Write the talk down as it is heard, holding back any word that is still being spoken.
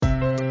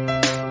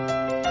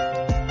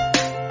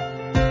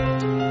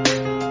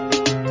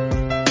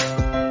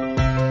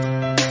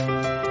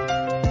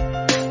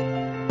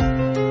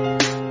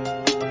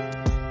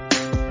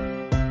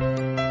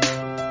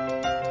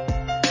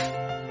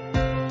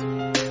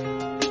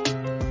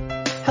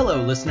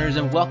Hello, listeners,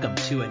 and welcome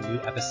to a new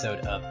episode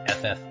of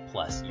FF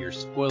Plus, your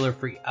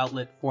spoiler-free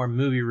outlet for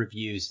movie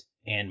reviews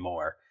and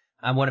more.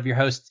 I'm one of your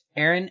hosts,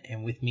 Aaron,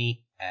 and with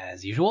me,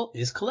 as usual,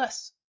 is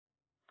Kales.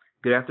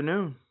 Good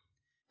afternoon.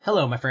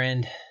 Hello, my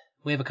friend.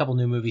 We have a couple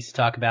new movies to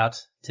talk about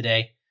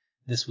today,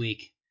 this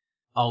week.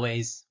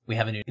 Always, we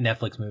have a new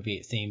Netflix movie,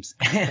 it seems.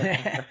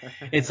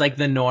 It's like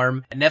the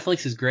norm.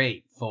 Netflix is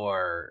great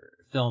for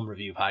film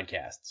review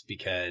podcasts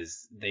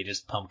because they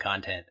just pump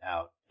content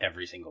out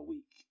every single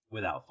week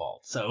without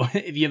fault. So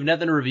if you have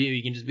nothing to review,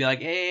 you can just be like,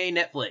 hey,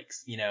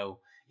 Netflix,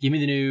 give me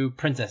the new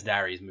Princess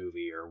Diaries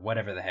movie or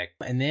whatever the heck.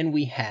 And then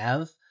we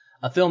have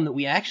a film that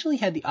we actually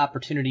had the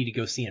opportunity to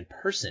go see in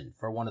person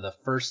for one of the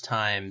first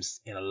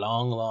times in a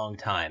long, long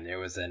time. There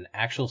was an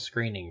actual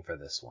screening for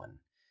this one.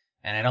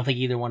 And I don't think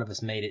either one of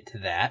us made it to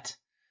that,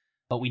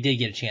 but we did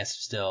get a chance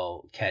to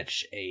still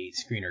catch a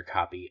screener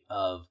copy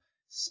of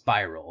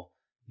Spiral,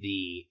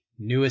 the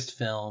newest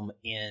film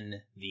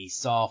in the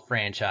Saw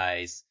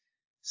franchise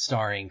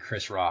starring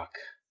Chris Rock.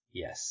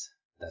 Yes,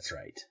 that's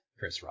right,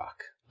 Chris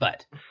Rock.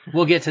 But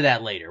we'll get to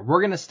that later.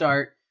 We're going to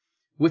start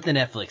with the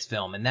Netflix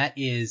film, and that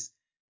is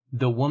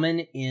The Woman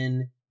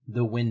in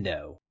the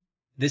Window.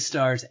 This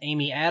stars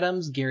Amy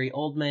Adams, Gary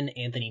Oldman,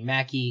 Anthony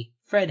Mackie,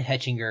 Fred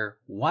Hetchinger,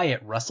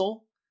 Wyatt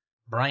Russell,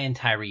 Brian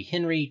Tyree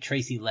Henry,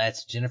 Tracy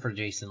Letts, Jennifer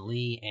Jason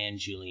Leigh, and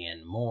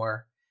Julianne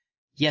Moore.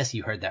 Yes,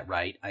 you heard that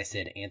right. I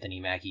said Anthony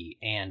Mackie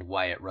and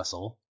Wyatt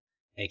Russell,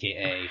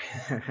 a.k.a.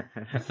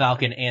 the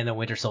Falcon and the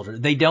Winter Soldier.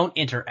 They don't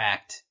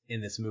interact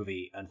in this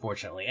movie,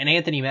 unfortunately. And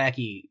Anthony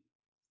Mackie,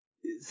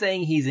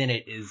 saying he's in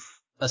it is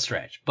a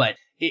stretch, but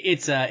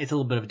it's a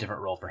little bit of a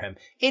different role for him.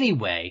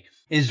 Anyway,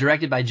 it is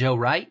directed by Joe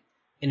Wright,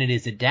 and it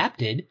is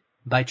adapted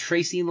by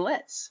Tracy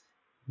Letts,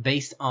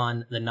 based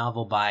on the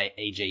novel by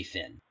A.J.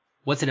 Finn.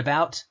 What's it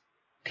about?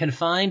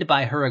 Confined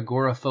by her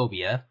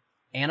agoraphobia,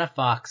 Anna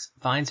Fox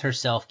finds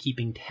herself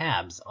keeping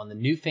tabs on the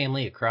new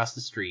family across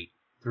the street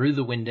through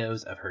the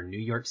windows of her New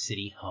York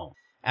City home.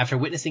 After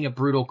witnessing a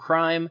brutal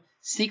crime,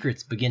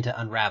 secrets begin to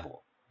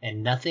unravel,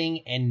 and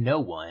nothing and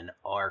no one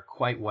are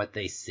quite what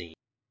they seem.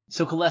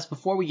 So, Kales,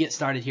 before we get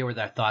started here with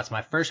our thoughts,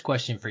 my first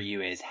question for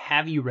you is,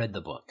 have you read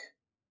the book?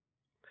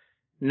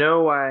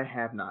 No, I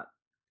have not.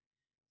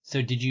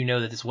 So did you know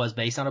that this was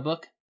based on a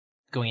book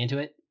going into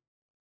it?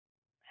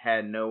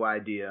 Had no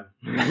idea.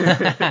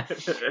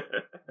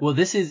 Well,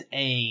 this is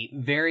a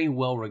very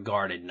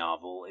well-regarded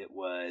novel. It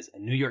was a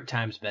New York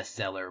Times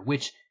bestseller,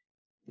 which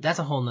that's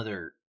a whole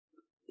nother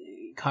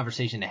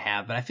conversation to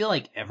have. But I feel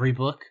like every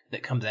book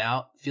that comes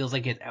out feels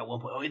like it at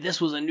one point, oh,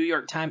 this was a New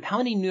York Times. How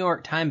many New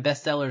York Times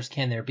bestsellers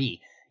can there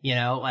be?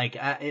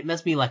 It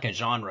must be like a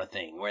genre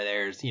thing where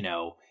there's,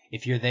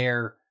 if you're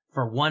there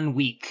for 1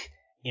 week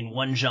in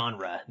one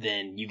genre,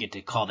 then you get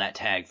to call that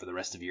tag for the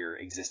rest of your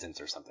existence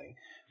or something.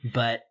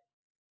 But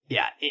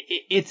yeah,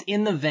 it's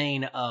in the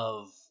vein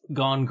of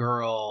Gone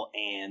Girl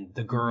and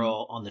The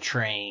Girl on the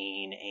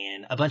Train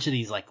and a bunch of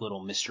these like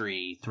little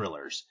mystery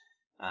thrillers.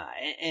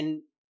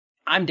 And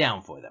I'm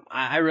down for them.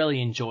 I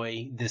really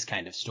enjoy this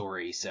kind of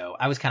story, so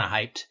I was kind of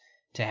hyped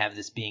to have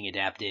this being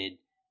adapted.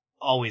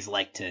 Always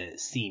like to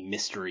see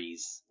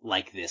mysteries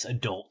like this,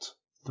 adult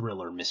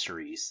thriller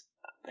mysteries,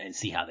 and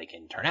see how they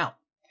can turn out.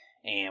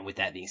 And with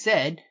that being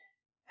said,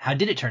 how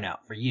did it turn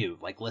out for you?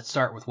 Like, let's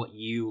start with what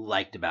you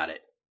liked about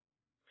it.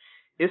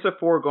 It's a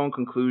foregone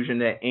conclusion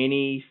that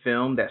any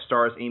film that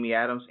stars Amy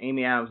Adams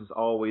is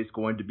always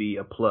going to be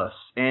a plus.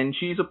 And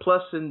she's a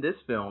plus in this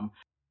film.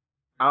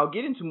 I'll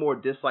get into more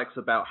dislikes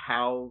about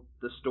how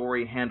the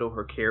story handled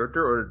her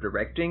character or the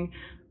directing.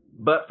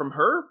 But from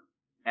her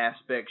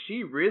aspect,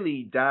 she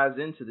really dives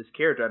into this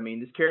character. I mean,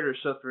 this character is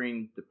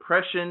suffering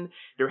depression.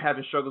 They're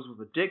having struggles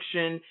with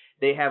addiction.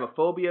 They have a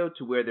phobia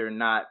to where they're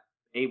not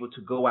able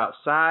to go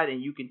outside.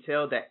 And you can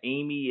tell that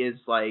Amy is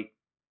like,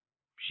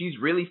 she's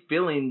really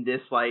feeling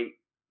this like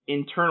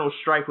internal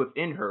strife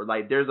within her.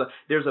 Like there's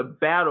a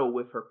battle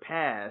with her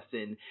past,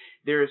 and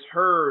there's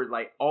her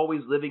like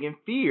always living in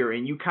fear,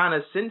 and you kind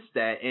of sense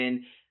that.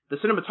 And the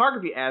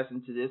cinematography adds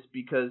into this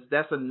because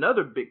that's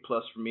another big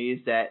plus for me,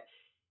 is that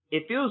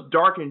it feels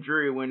dark and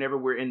dreary whenever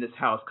we're in this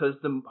house, because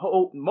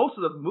most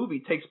of the movie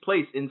takes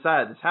place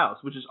inside this house,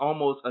 which is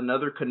almost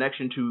another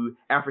connection to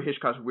Alfred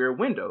Hitchcock's Rear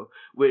Window,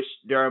 which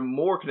there are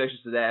more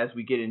connections to that as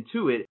we get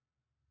into it.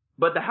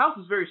 But the house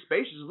is very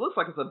spacious. It looks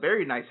like it's a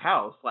very nice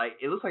house. Like,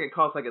 it looks like it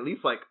costs like at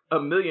least like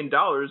 $1 million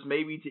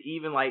maybe to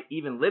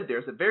even live there.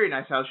 It's a very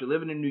nice house. You're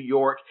living in New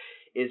York.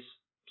 It's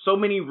so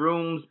many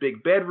rooms,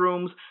 big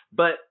bedrooms,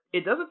 but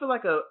it doesn't feel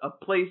like a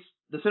place.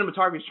 The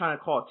cinematography is trying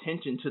to call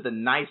attention to the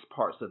nice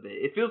parts of it.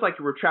 It feels like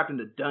you were trapped in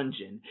a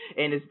dungeon,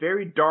 and it's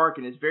very dark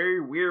and it's very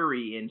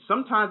weary. And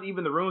sometimes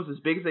even the rooms, as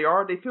big as they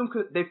are, they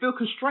feel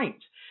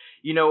constrained,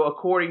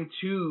 according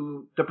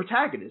to the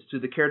protagonist, to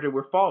the character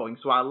we're following.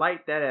 So I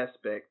like that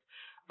aspect.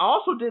 I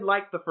also did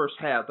like the first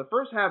half. The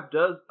first half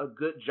does a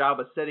good job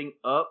of setting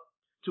up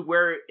to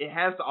where it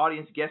has the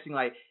audience guessing,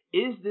 like,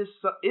 is this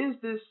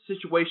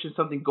situation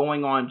something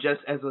going on just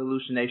as a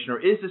hallucination, or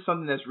is this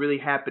something that's really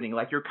happening?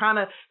 Like, you're kind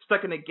of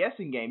stuck in a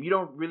guessing game. You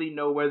don't really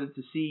know whether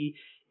to see,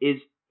 is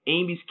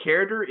Amy's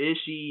character? Is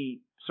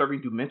she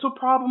suffering through mental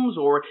problems,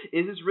 or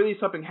is this really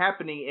something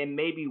happening and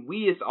maybe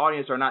we as the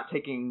audience are not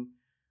taking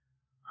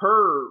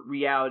her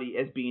reality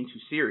as being too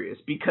serious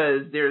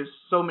because there's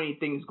so many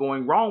things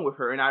going wrong with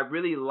her. And I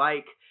really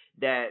like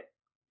that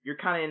you're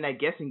kind of in that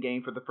guessing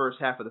game for the first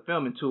half of the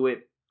film until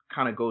it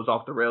kind of goes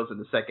off the rails in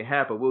the second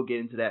half, but we'll get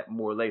into that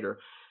more later.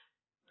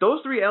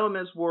 Those three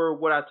elements were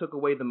what I took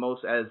away the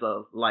most as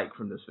a like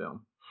from this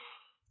film.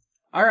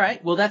 All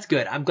right. Well, that's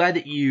good. I'm glad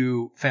that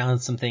you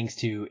found some things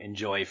to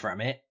enjoy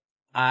from it.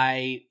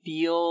 I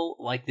feel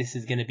like this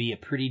is going to be a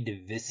pretty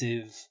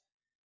divisive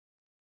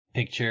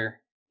picture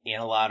in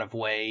a lot of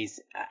ways.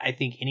 I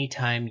think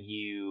anytime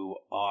you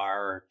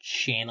are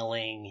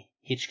channeling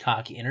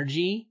Hitchcock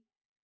energy,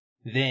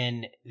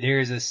 then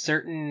there's a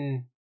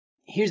certain...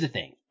 Here's the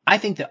thing. I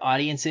think the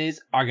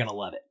audiences are going to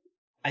love it.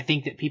 I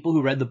think that people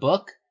who read the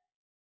book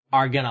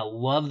are going to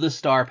love the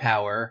star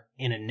power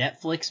in a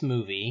Netflix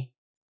movie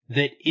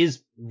that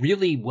is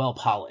really well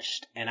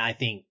polished and I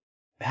think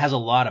has a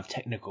lot of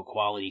technical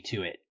quality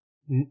to it,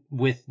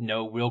 with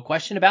no real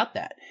question about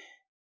that.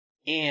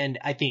 And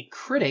I think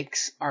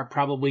critics are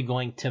probably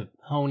going to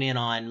hone in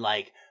on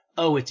like,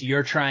 oh,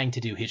 you're trying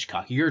to do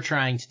Hitchcock, you're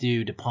trying to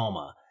do De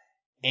Palma,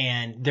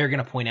 and they're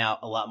going to point out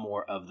a lot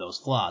more of those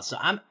flaws. So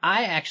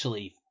I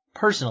actually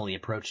personally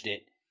approached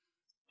it.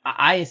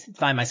 I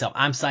find myself,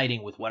 I'm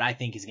siding with what I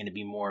think is going to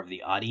be more of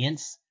the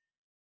audience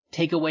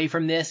takeaway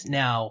from this.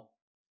 Now,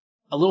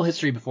 a little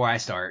history before I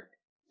start.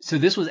 So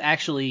this was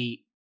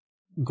actually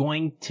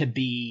going to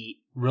be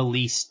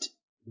released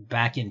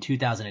back in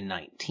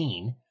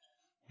 2019.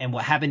 And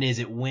what happened is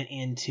it went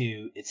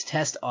into its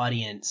test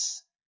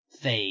audience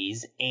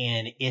phase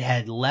and it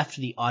had left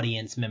the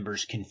audience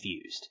members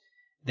confused.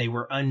 They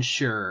were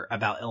unsure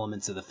about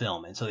elements of the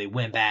film. And so they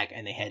went back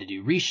and they had to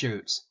do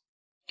reshoots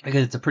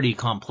because it's a pretty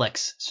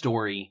complex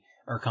story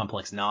or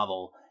complex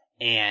novel.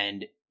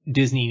 And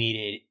Disney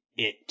needed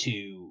it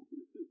to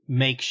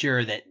make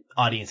sure that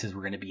audiences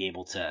were going to be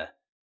able to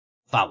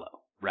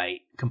follow,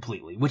 right?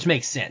 Completely, which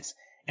makes sense.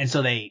 And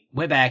so they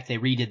went back, they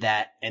redid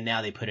that, and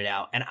now they put it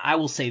out. And I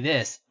will say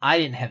this, I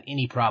didn't have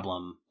any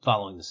problem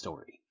following the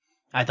story.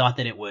 I thought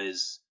that it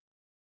was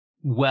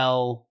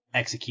well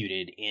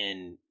executed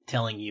in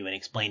telling you and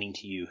explaining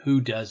to you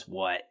who does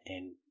what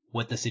and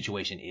what the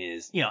situation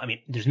is. You know, I mean,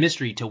 there's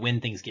mystery to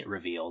when things get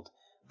revealed,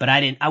 but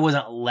I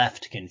wasn't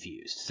left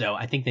confused. So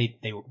I think they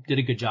did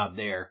a good job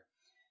there.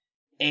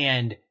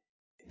 And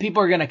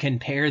people are going to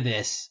compare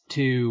this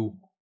to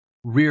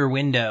Rear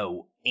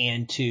Window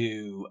and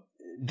to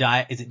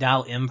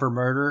Dial M for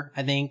Murder,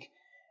 I think.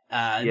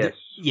 Yes.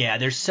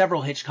 There's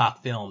several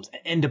Hitchcock films.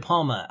 And De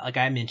Palma, like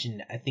I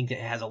mentioned, I think it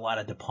has a lot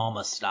of De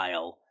Palma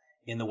style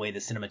in the way the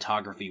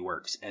cinematography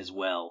works as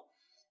well.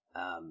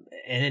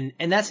 And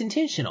that's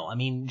intentional. I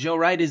mean, Joe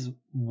Wright is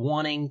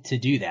wanting to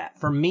do that.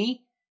 For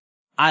me,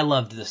 I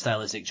loved the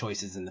stylistic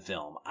choices in the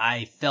film.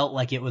 I felt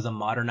like it was a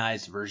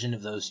modernized version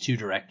of those two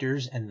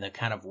directors and the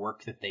kind of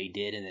work that they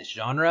did in this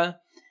genre.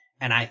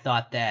 And I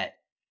thought that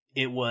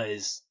it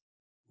was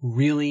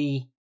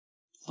really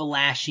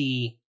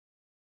flashy,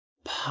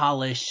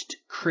 polished,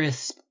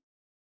 crisp,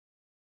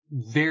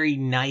 very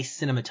nice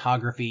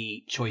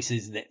cinematography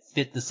choices that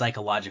fit the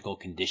psychological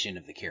condition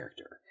of the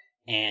character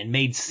and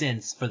made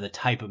sense for the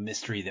type of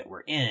mystery that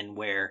we're in,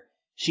 where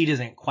she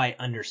doesn't quite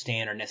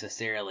understand or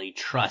necessarily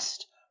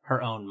trust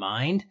her own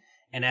mind.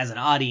 And as an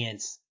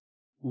audience,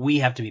 we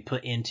have to be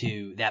put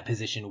into that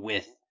position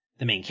with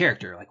the main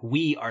character. Like,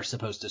 we are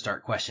supposed to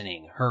start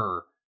questioning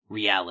her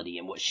reality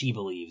and what she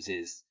believes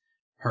is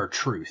her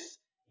truth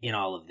in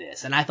all of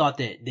this. And I thought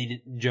that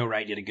Joe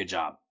Wright did a good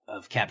job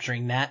of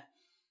capturing that.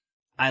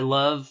 I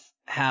love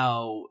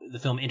how the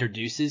film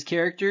introduces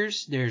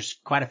characters. There's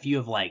quite a few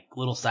of like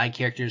little side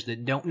characters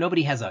that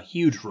nobody has a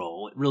huge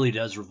role. It really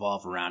does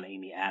revolve around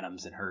Amy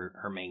Adams and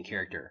her main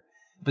character.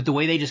 But the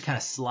way they just kind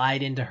of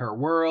slide into her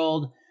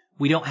world,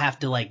 we don't have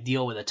to like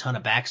deal with a ton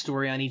of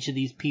backstory on each of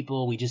these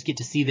people. We just get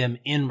to see them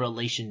in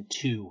relation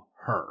to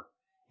her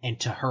and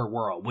to her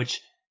world,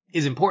 which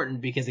is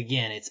important because,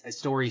 again, it's a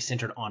story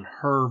centered on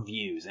her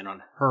views and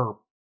on her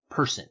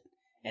person.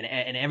 And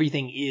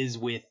everything is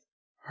with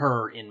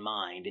her in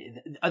mind.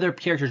 Other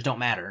characters don't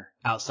matter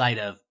outside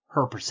of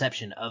her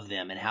perception of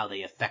them and how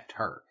they affect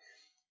her.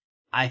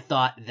 I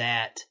thought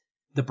that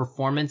the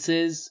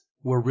performances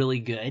were really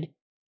good.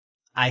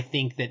 I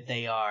think that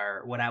they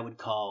are what I would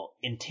call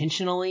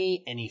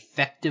intentionally and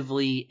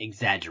effectively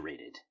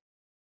exaggerated.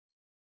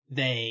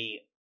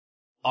 They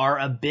are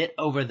a bit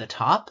over the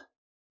top,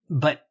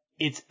 but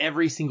it's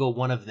every single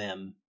one of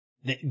them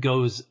that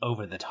goes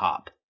over the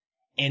top.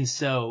 And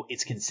so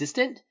it's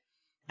consistent,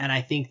 and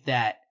I think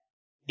that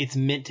it's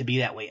meant to be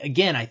that way.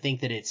 Again, I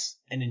think that it's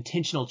an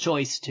intentional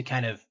choice to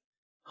kind of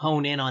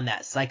hone in on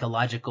that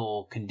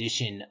psychological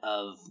condition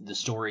of the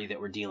story that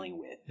we're dealing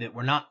with, that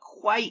we're not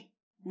quite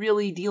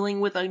really dealing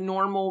with a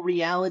normal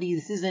reality.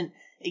 This isn't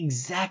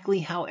exactly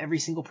how every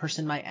single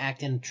person might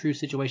act in a true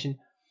situation.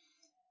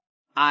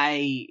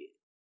 A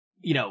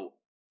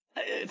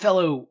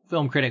fellow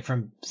film critic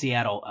from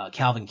Seattle,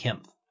 Calvin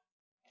Kempf,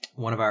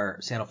 one of our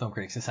Seattle Film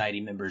Critics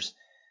Society members,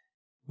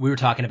 we were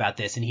talking about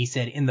this, and he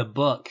said in the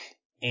book,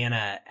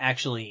 Anna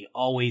actually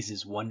always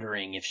is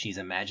wondering if she's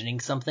imagining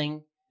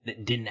something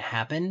that didn't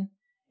happen,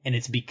 and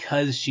it's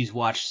because she's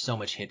watched so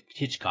much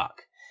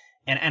Hitchcock.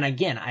 And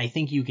again, I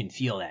think you can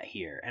feel that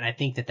here, and I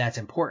think that that's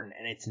important,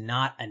 and it's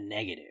not a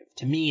negative.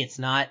 To me, it's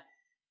not,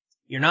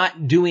 you're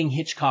not doing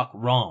Hitchcock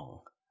wrong,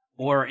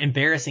 or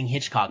embarrassing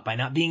Hitchcock by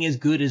not being as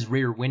good as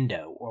Rear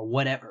Window, or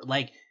whatever.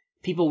 Like,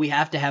 people, we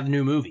have to have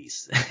new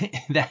movies.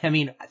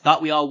 I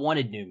thought we all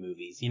wanted new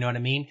movies, you know what I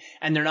mean?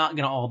 And they're not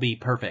gonna all be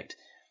perfect.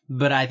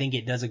 But I think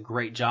it does a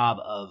great job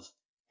of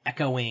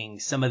echoing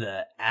some of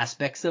the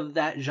aspects of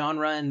that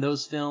genre in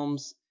those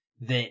films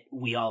that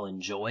we all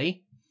enjoy.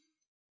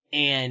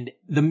 And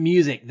the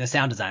music, the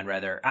sound design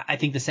rather, I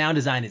think the sound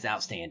design is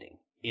outstanding.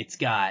 It's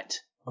got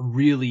a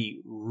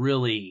really,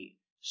 really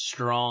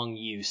strong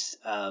use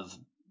of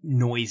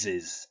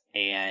noises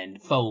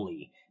and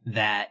Foley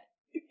that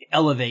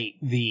elevate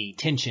the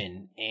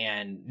tension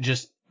and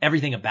just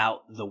everything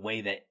about the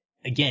way that,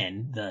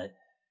 again, the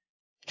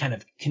kind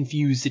of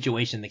confused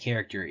situation the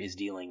character is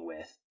dealing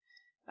with.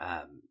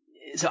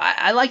 So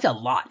I liked a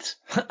lot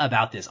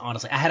about this,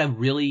 honestly. I had a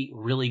really,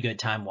 really good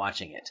time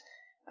watching it.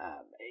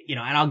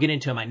 And I'll get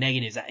into my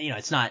negatives.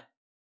 It's not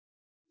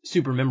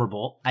super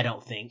memorable, I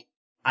don't think.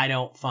 I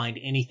don't find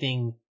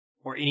anything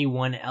or any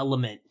one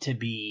element to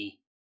be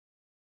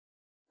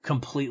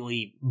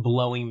completely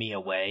blowing me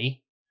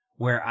away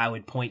where I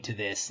would point to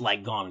this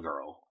like Gone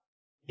Girl.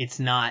 It's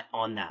not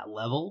on that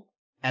level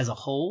as a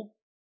whole.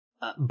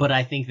 But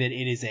I think that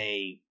it is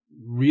a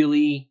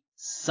really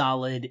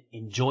solid,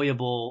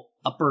 enjoyable,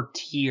 upper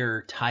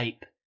tier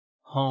type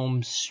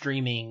home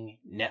streaming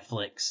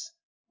Netflix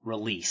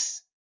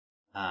release.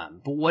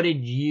 But what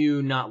did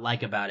you not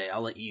like about it?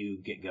 I'll let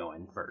you get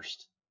going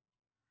first.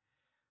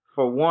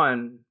 For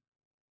one,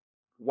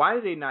 why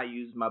did they not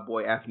use my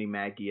boy Anthony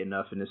Mackie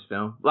enough in this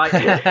film? Like,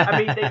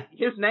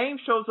 his name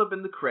shows up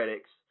in the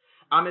credits.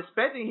 I'm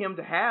expecting him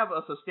to have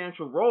a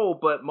substantial role,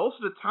 but most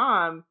of the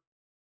time,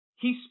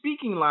 he's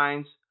speaking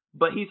lines,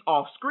 but he's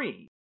off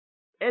screen.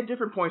 At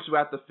different points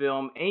throughout the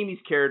film, Amy's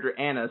character,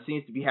 Anna,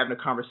 seems to be having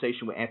a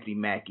conversation with Anthony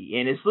Mackie.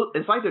 And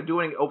it's like they're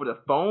doing it over the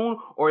phone,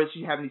 or is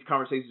she having these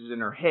conversations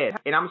in her head?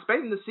 And I'm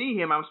expecting to see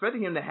him. I'm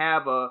expecting him to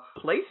have a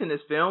place in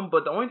this film,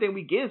 but the only thing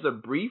we get is a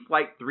brief,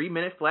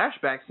 3-minute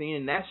flashback scene,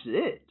 and that's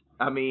it.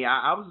 I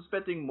was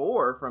expecting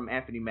more from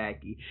Anthony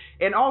Mackie.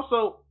 And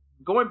also,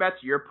 going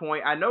back to your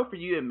point, I know for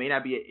you it may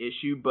not be an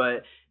issue,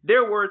 but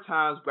there were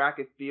times where I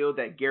could feel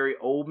that Gary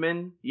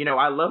Oldman,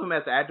 I love him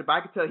as an actor, but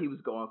I could tell he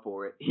was going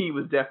for it. He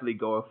was definitely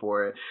going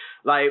for it.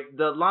 Like,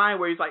 the line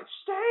where he's like,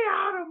 "Stay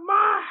out of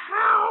my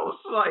house!"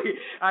 Like,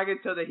 I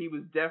could tell that he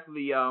was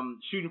definitely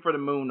shooting for the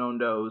moon on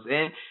those.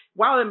 And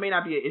while it may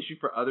not be an issue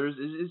for others,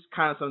 it's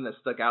kind of something that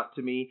stuck out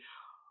to me.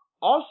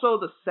 Also,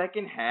 the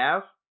second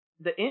half,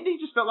 the ending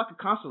just felt like a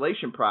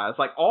consolation prize.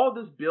 Like, all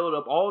this build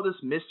up, all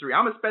this mystery.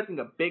 I'm expecting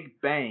a big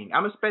bang.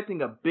 I'm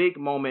expecting a big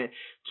moment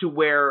to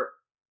where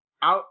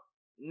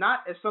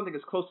not as something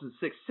as close to The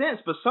Sixth Sense,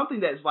 but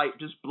something that's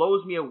just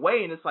blows me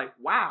away. And it's like,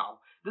 wow,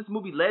 this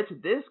movie led to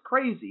this?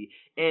 Crazy.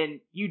 And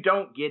you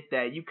don't get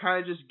that. You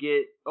kind of just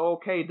get,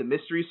 okay, the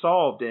mystery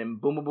solved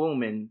and boom, boom,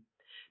 boom. And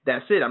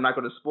that's it. I'm not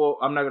going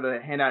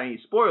to hand out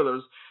any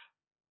spoilers,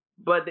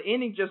 but the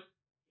ending just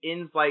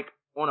ends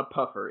on a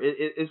puffer.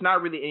 It's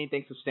not really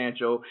anything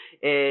substantial.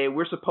 And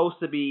we're supposed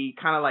to be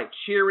kind of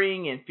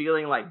cheering and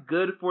feeling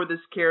good for this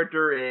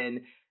character,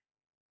 and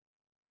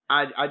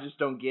I just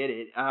don't get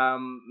it.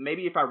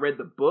 Maybe if I read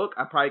the book,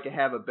 I probably could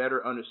have a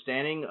better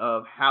understanding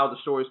of how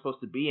the story is supposed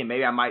to be, and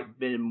maybe I might have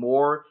been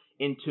more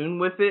in tune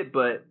with it.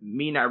 But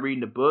me not reading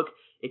the book,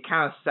 it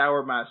kind of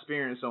soured my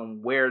experience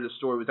on where the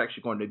story was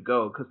actually going to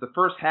go. Because the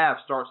first half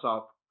starts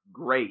off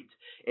great,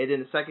 and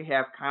then the second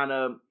half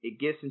it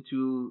gets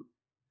into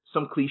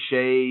some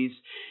cliches,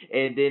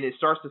 and then it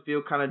starts to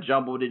feel kind of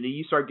jumbled, and then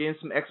you start getting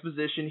some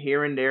exposition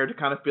here and there to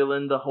kind of fill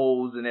in the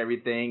holes and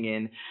everything.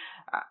 And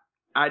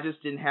I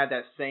just didn't have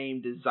that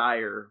same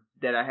desire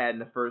that I had in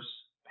the first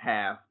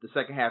half. The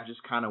second half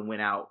just kind of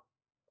went out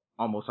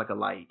almost like a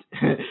light.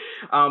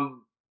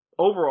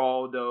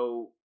 Overall,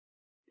 though,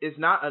 it's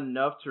not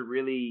enough to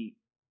really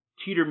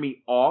teeter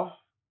me off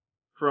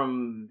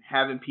from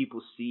having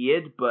people see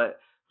it. But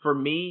for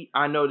me,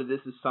 I know that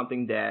this is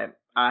something that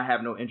I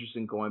have no interest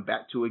in going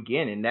back to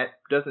again. And that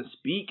doesn't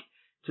speak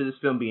to this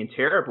film being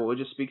terrible. It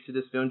just speaks to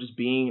this film just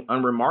being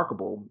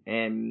unremarkable.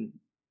 And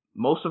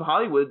most of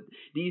Hollywood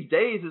these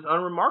days is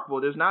unremarkable.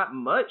 There's not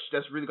much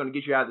that's really going to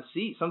get you out of the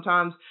seat.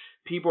 Sometimes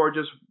people are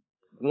just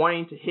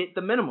wanting to hit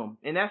the minimum,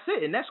 and that's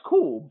it, and that's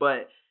cool.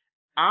 But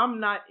I'm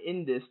not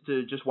in this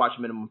to just watch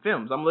minimum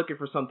films. I'm looking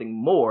for something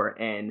more,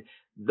 and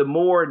the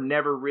more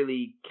never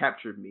really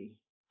captured me.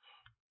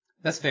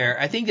 That's fair.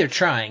 I think they're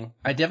trying.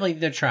 I definitely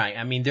think they're trying.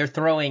 I mean, they're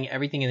throwing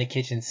everything in the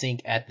kitchen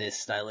sink at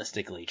this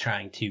stylistically,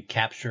 trying to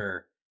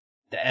capture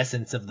the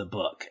essence of the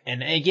book.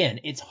 And again,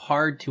 it's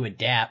hard to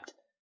adapt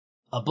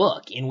a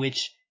book in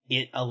which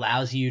it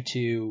allows you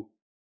to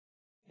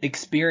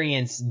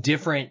experience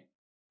different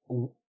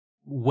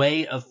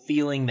way of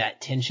feeling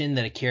that tension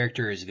that a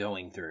character is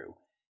going through.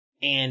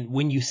 And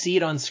when you see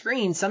it on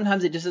screen,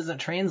 sometimes it just doesn't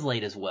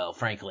translate as well,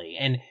 frankly.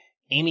 And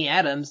Amy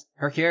Adams,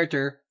 her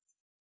character,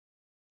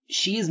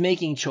 she is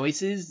making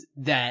choices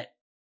that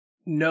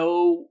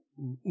no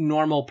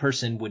normal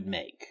person would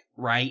make,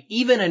 right?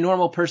 Even a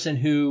normal person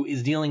who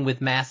is dealing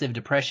with massive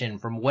depression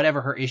from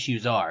whatever her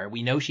issues are.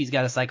 We know she's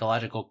got a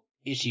psychological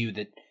issue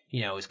that,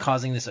 is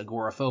causing this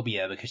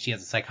agoraphobia because she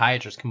has a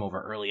psychiatrist come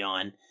over early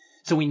on.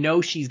 So we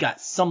know she's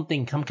got some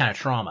kind of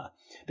trauma.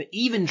 But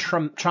even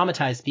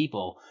traumatized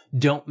people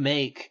don't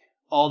make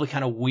all the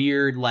kind of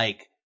weird,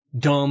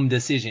 dumb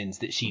decisions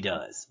that she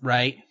does,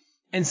 right?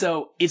 And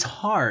so it's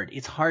hard.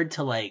 It's hard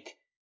to,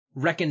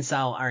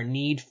 reconcile our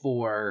need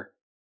for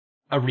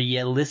a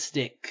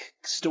realistic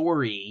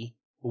story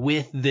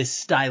with this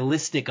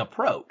stylistic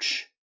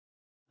approach.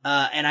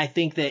 And I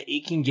think that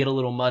it can get a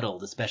little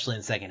muddled, especially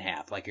in the second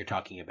half, like you're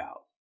talking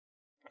about.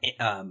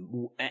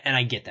 And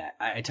I get that.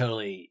 I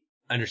totally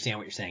understand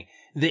what you're saying.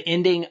 The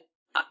ending,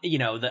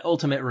 the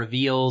ultimate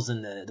reveals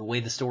and the way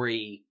the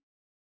story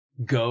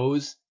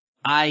goes,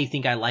 I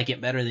think I like it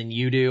better than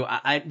you do.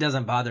 It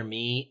doesn't bother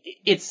me.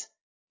 It's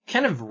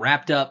kind of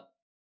wrapped up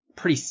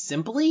pretty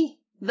simply,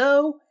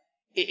 though.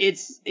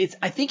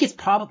 I think it's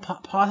can't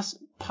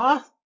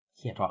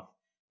talk.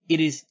 It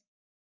is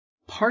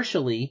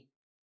partially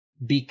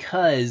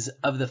because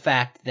of the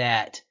fact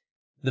that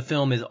the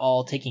film is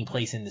all taking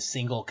place in the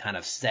single kind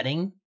of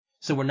setting.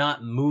 So we're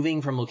not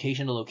moving from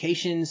location to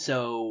location.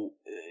 So,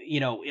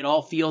 it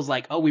all feels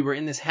like, oh, we were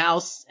in this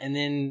house and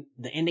then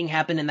the ending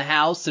happened in the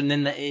house and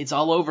then it's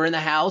all over in the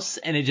house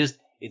and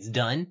it's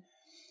done.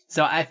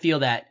 So I feel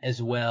that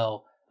as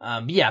well.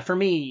 Yeah, for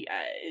me,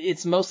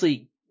 it's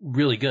mostly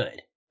really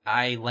good.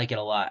 I like it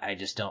a lot.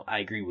 I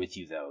agree with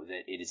you though,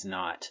 that it is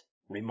not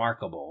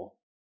remarkable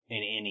in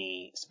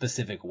any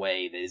specific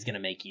way that is going to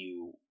make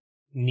you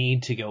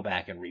need to go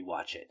back and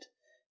rewatch it.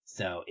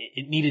 So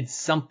it needed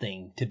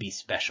something to be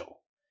special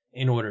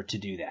in order to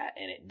do that,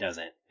 and it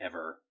doesn't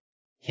ever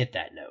hit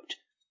that note.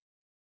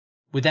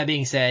 With that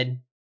being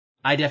said,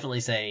 I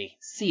definitely say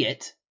see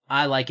it.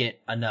 I like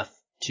it enough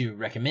to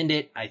recommend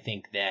it. I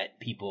think that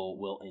people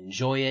will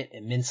enjoy it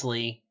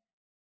immensely.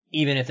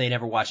 Even if they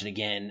never watch it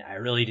again, I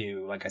really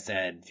do, like I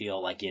said,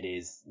 feel like it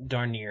is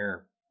darn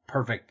near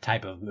perfect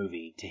type of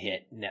movie to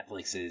hit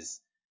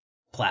Netflix's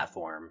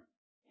platform.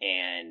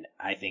 And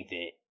I think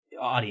that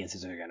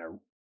audiences are going to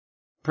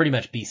pretty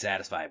much be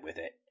satisfied with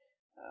it.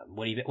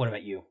 What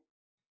about you?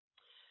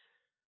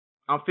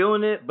 I'm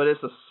feeling it, but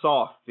it's a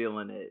soft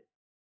feeling it.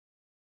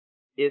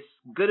 It's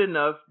good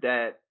enough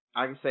that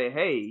I can say,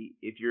 hey,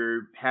 if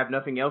you have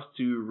nothing else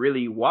to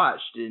really watch,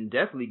 then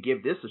definitely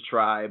give this a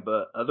try.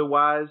 But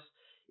otherwise,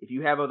 if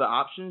you have other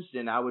options,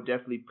 then I would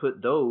definitely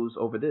put those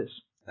over this.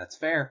 That's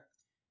fair.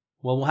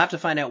 Well, we'll have to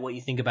find out what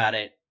you think about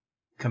it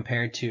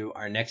compared to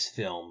our next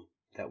film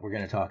that we're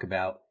going to talk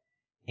about.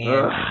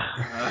 And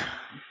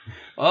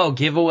oh,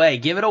 give it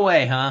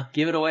away, huh?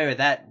 Give it away with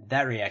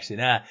that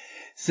reaction.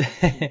 So,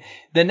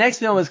 the next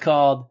film is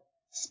called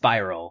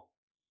Spiral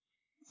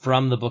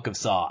from the Book of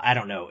Saw. I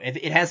don't know if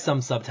it has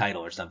some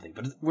subtitle or something,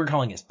 but we're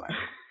calling it Spiral.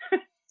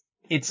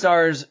 It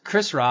stars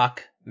Chris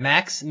Rock,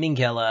 Max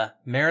Minghella,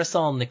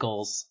 Marisol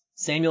Nichols,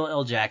 Samuel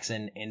L.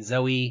 Jackson, and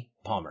Zoe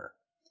Palmer.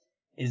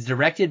 It is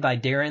directed by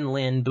Darren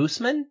Lynn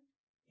Bousman.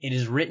 It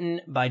is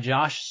written by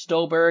Josh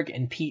Stolberg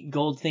and Pete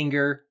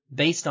Goldfinger,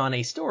 based on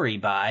a story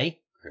by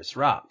Chris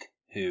Rock,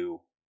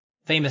 who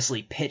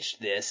famously pitched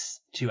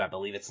this to, I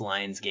believe it's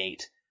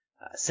Lionsgate,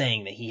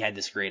 saying that he had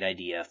this great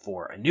idea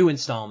for a new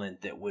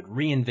installment that would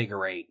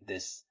reinvigorate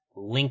this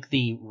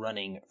lengthy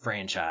running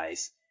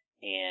franchise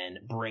and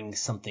bring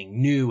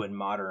something new and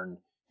modern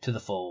to the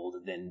fold,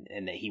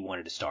 and that he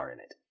wanted to star in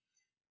it.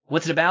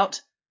 What's it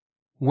about?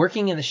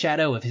 Working in the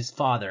shadow of his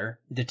father,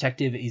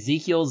 Detective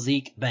Ezekiel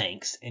Zeke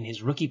Banks and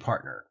his rookie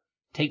partner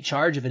take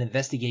charge of an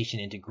investigation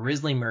into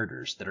grisly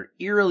murders that are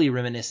eerily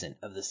reminiscent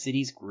of the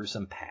city's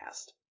gruesome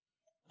past.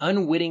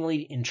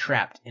 Unwittingly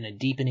entrapped in a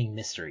deepening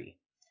mystery,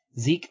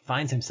 Zeke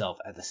finds himself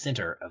at the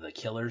center of the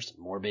killer's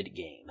morbid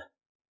game.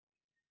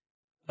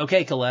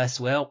 Okay, Celeste,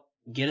 well,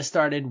 get us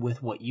started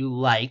with what you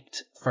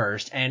liked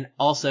first, and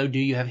also, do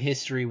you have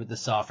history with the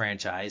Saw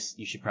franchise?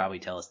 You should probably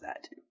tell us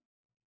that too.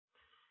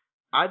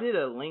 I did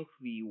a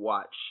lengthy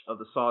watch of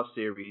the Saw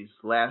series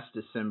last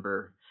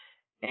December,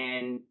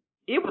 and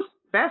it was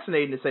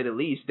fascinating to say the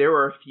least. There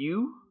were a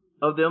few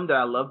of them that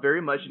I loved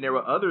very much, and there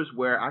were others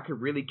where I could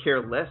really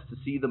care less to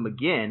see them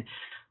again.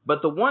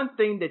 But the one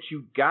thing that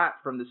you got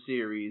from the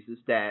series is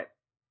that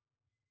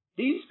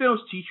these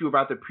films teach you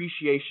about the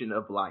appreciation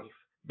of life,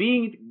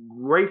 being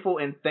grateful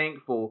and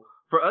thankful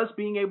for us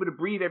being able to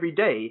breathe every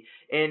day.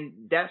 And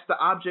that's the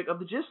object of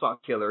the Jigsaw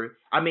Killer.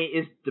 I mean,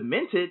 it's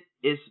demented,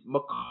 it's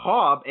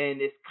macabre, and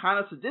it's kind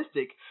of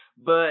sadistic,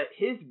 but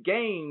his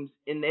games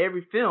in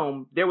every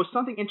film, there was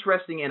something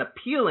interesting and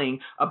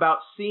appealing about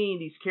seeing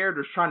these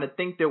characters trying to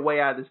think their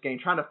way out of this game,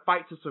 trying to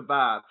fight to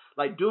survive,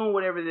 like doing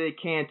whatever they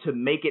can to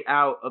make it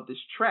out of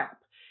this trap.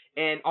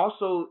 And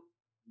also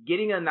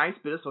getting a nice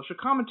bit of social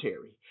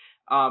commentary.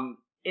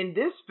 In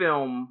this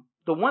film,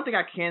 the one thing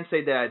I can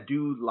say that I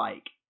do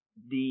like,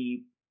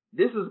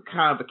 this is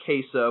kind of a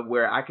case of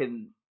where I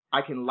can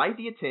like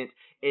the intent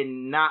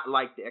and not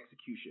like the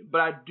execution.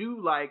 But I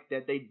do like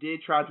that they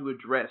did try to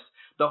address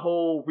the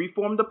whole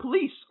reform the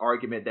police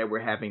argument that we're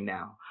having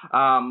now.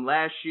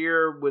 Last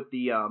year with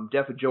the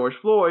death of George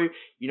Floyd,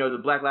 the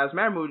Black Lives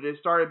Matter movement, there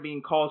started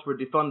being calls for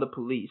defund the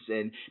police,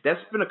 and that's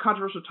been a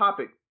controversial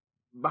topic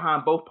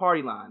behind both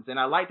party lines. And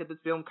I like that this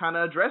film kind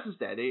of addresses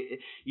that.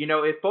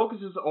 It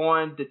focuses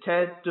on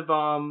Detective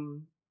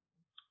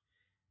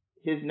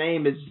his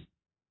name is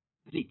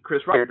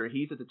Chris Ryder.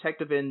 He's a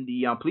detective in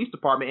the police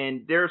department,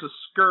 and there's a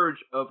scourge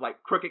of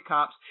like crooked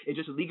cops and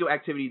just illegal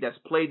activity that's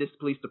plagued this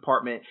police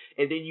department.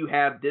 And then you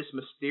have this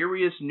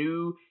mysterious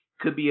new,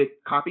 could be a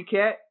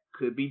copycat,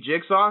 could be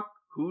Jigsaw,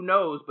 who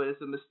knows, but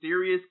it's a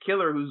mysterious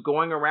killer who's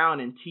going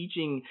around and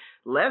teaching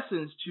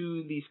lessons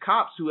to these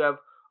cops who have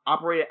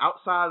operated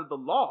outside of the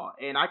law.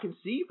 And I can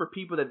see for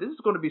people that this is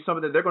going to be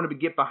something that they're going to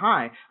get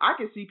behind. I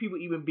can see people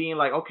even being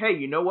like, okay,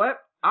 you know what?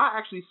 I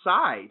actually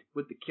side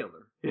with the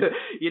killer.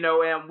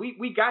 And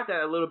we got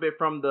that a little bit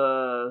from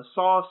the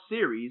Saw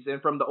series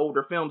and from the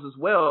older films as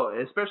well,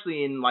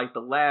 especially in like the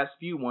last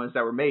few ones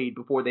that were made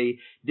before they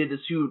did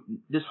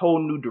this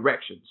whole new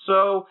direction.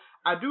 So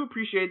I do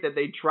appreciate that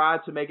they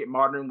tried to make it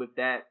modern with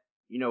that,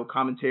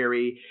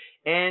 commentary.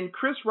 And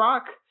Chris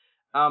Rock,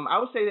 I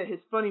would say that his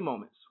funny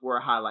moments were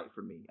a highlight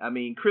for me. I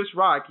mean, Chris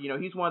Rock,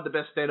 he's one of the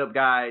best stand-up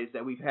guys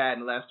that we've had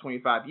in the last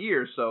 25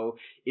 years. So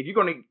if you're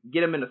going to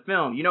get him in a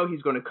film,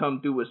 he's going to come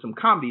through with some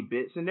comedy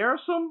bits. And there are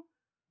some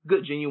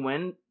good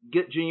genuine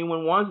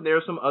ones. And there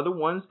are some other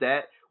ones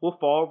that will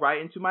fall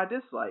right into my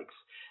dislikes.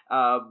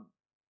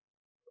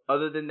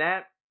 Other than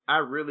that, I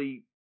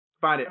really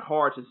find it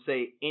hard to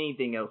say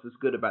anything else is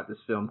good about this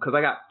film because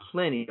I got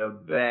plenty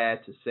of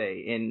bad to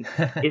say. And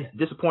it's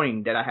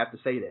disappointing that I have to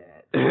say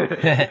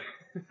that.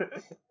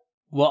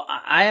 Well,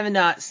 I have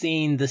not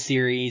seen the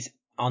series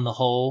on the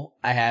whole.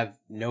 I have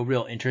no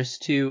real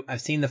interest to.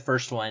 I've seen the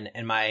first one,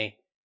 and my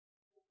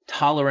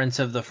tolerance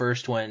of the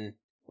first one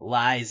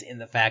lies in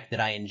the fact that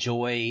I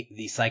enjoy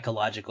the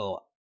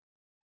psychological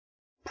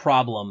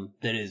problem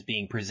that is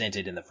being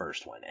presented in the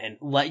first one. And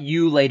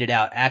you laid it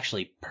out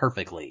actually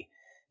perfectly.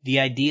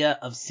 The idea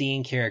of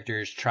seeing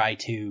characters try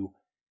to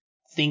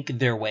think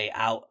their way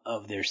out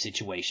of their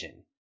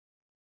situation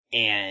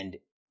and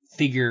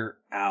figure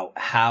out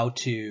how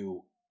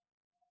to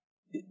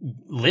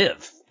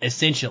live,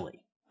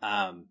 essentially.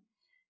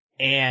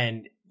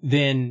 And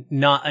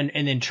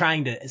then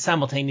trying to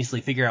simultaneously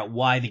figure out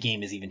why the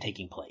game is even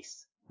taking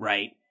place,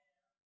 right?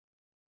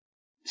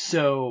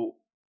 So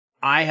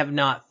I have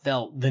not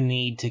felt the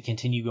need to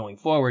continue going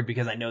forward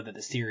because I know that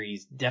the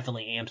series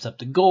definitely amps up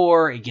the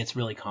gore, it gets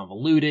really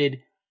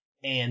convoluted,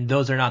 and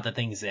those are not the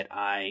things that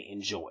I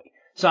enjoy.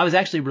 So I was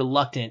actually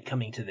reluctant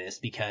coming to this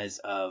because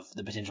of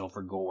the potential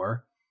for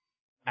gore.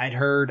 I'd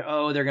heard,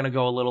 they're going to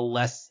go a little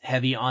less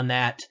heavy on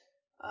that.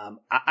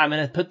 I'm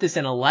going to put this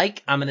in a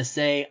like. I'm going to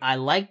say I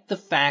like the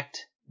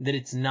fact that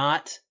it's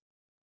not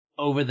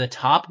over the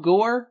top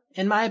gore,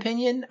 in my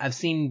opinion. I've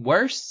seen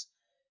worse.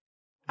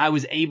 I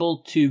was able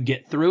to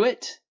get through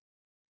it.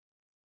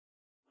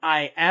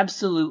 I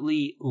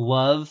absolutely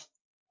love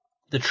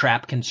the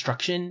trap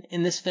construction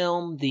in this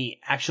film, the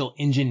actual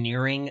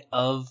engineering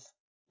of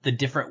the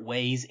different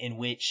ways in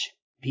which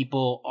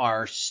people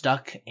are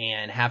stuck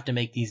and have to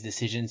make these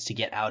decisions to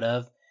get out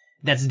of.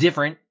 That's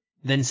different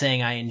than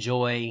saying I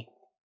enjoy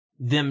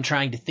them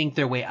trying to think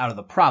their way out of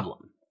the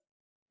problem.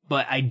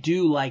 But I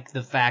do like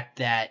the fact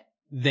that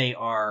they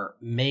are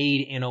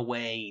made in a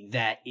way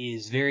that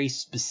is very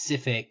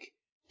specific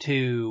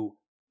to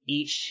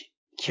each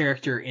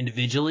character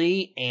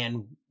individually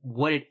and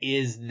what it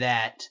is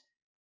that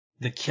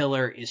the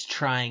killer is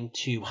trying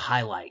to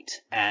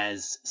highlight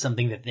as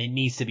something that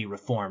needs to be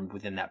reformed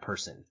within that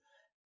person.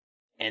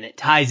 And it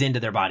ties into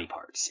their body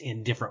parts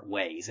in different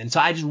ways. And so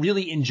I just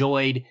really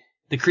enjoyed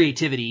the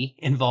creativity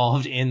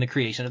involved in the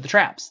creation of the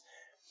traps.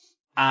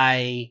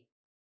 I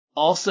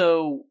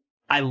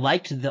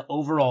liked the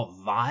overall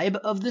vibe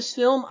of this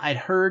film. I'd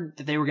heard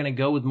that they were going to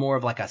go with more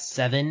of like a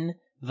Seven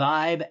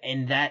vibe,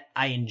 and that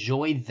I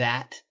enjoyed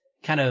that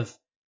kind of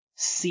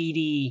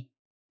seedy,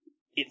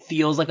 it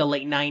feels like a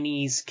late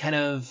 90s kind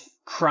of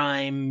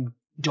crime,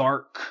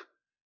 dark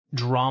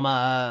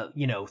drama,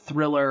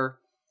 thriller,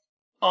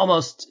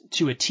 almost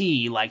to a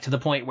T, like to the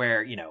point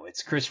where,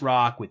 it's Chris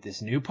Rock with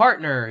this new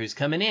partner who's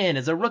coming in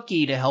as a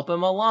rookie to help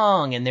him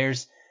along, and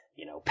there's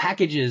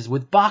packages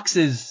with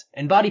boxes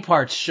and body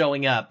parts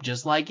showing up,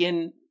 just like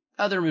in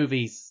other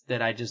movies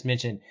that I just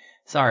mentioned.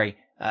 Sorry,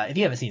 if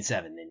you haven't seen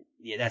Seven, then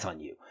yeah, that's on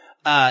you.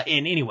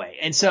 And anyway,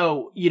 and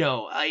so,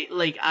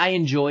 I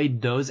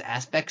enjoyed those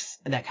aspects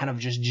and that kind of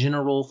just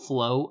general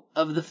flow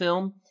of the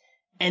film.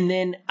 And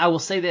then I will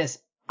say this,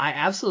 I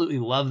absolutely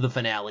love the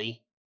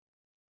finale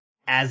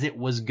as it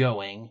was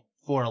going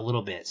for a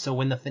little bit. So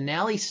when the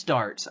finale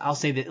starts, I'll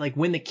say that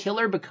when the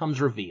killer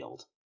becomes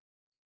revealed,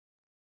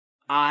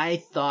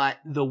 I thought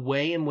the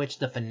way in which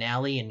the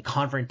finale and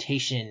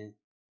confrontation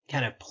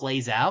kind of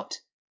plays out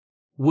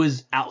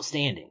was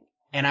outstanding.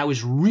 and I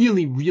was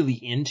really, really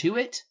into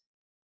it.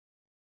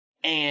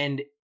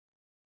 And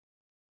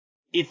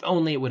if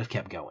only it would have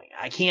kept going.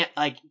 I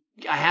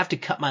have to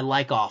cut my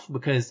like off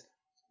because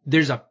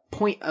there's a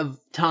point of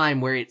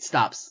time where it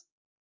stops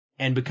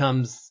and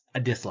becomes a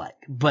dislike.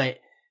 But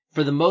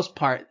for the most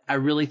part, I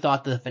really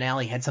thought the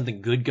finale had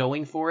something good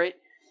going for it.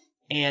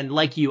 And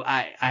like you,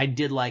 I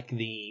did like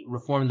the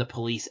reform the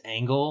police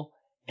angle,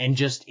 and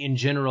just in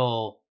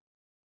general,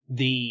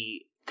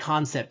 the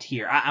concept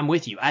here. I'm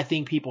with you. I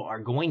think people are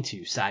going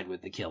to side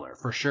with the killer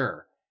for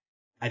sure.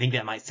 I think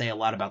that might say a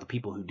lot about the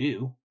people who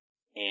do,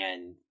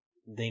 and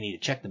they need to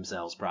check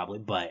themselves probably.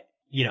 But,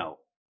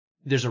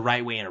 there's a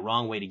right way and a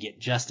wrong way to get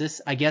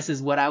justice, I guess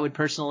is what I would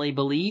personally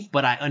believe.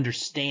 But I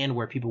understand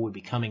where people would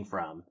be coming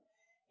from.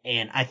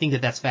 And I think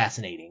that that's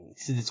fascinating.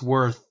 It's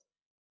worth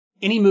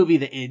any movie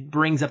that it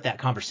brings up that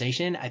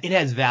conversation. It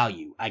has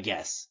value, I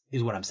guess,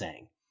 is what I'm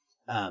saying.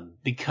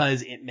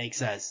 Because it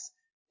makes us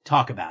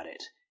talk about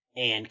it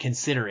and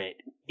consider it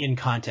in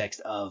context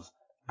of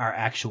our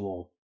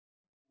actual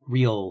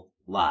real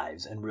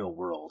lives and real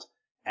world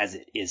as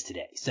it is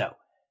today. So,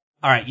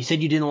 all right, you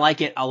said you didn't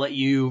like it. I'll let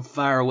you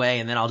fire away,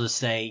 and then I'll just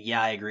say,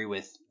 yeah, I agree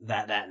with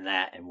that, and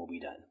that, and we'll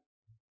be done.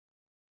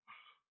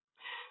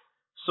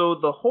 So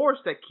the horse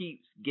that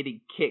keeps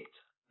getting kicked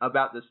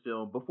about this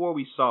film before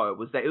we saw it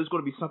was that it was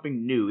going to be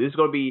something new. It was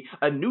going to be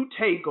a new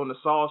take on the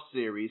Saw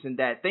series, and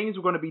that things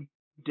were going to be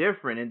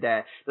different, and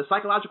that the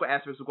psychological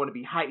aspects were going to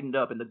be heightened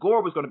up, and the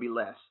gore was going to be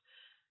less.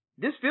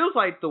 This feels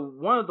like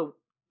one of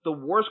the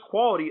worst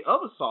quality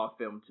of a Saw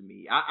film to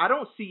me. I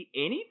don't see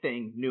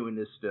anything new in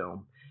this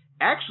film.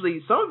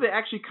 Actually, some of it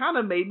actually kind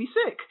of made me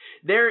sick.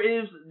 There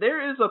is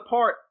a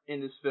part in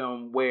this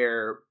film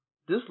where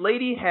this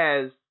lady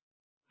has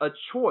a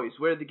choice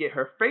whether to get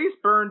her face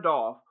burned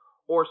off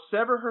or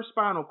sever her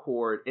spinal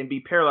cord and be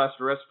paralyzed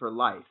for the rest of her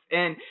life.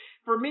 And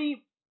for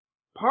me,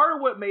 part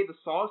of what made the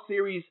Saw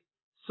series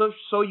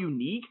so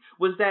unique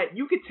was that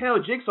you could tell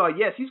Jigsaw,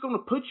 yes, he's going to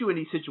put you in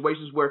these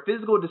situations where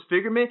physical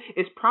disfigurement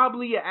is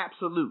probably an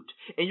absolute,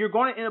 and you're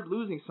going to end up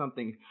losing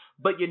something.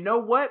 But you know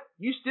what?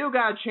 You still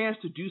got a chance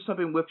to do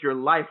something with your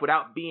life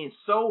without being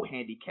so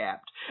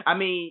handicapped. I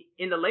mean,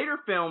 in the later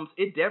films,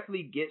 it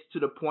definitely gets to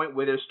the point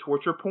where there's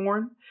torture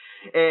porn,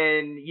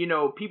 and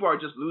people are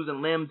just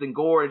losing limbs and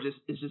gore, and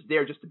it's just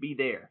there just to be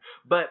there.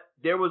 But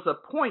there was a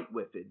point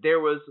with it.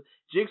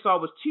 Jigsaw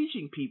was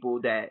teaching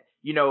people that,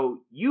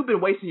 you've been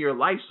wasting your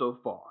life so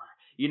far.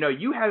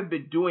 You haven't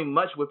been doing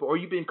much with it, or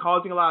you've been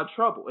causing a lot of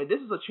trouble. And this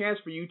is a chance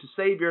for you to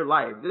save your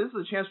life. This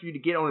is a chance for you to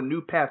get on a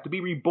new path, to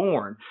be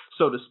reborn,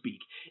 so to speak.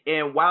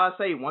 And while I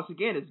say, once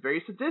again, it's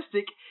very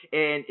sadistic,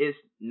 and it's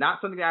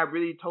not something that I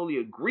really totally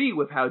agree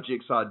with how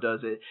Jigsaw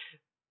does it,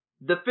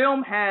 the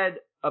film had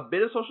a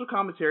bit of social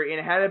commentary, and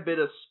it had a bit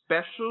of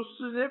special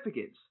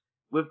significance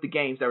with the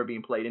games that were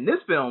being played. In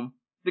this film,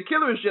 the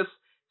killer is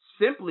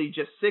simply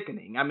just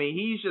sickening. I mean,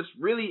 he's just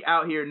really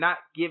out here not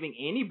giving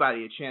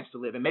anybody a chance to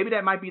live. And maybe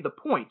that might be the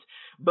point.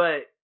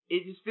 But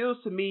it just feels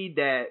to me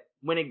that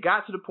when it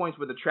got to the points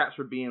where the traps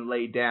were being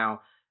laid down,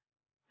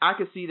 I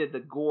could see that the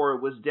gore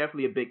was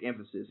definitely a big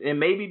emphasis. And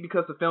maybe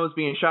because the film is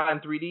being shot in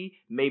 3D,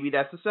 maybe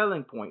that's the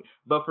selling point.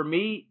 But for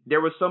me,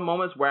 there were some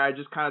moments where I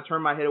just kind of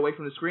turned my head away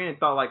from the screen and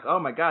thought like, oh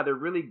my God, they're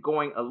really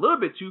going a little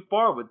bit too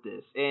far with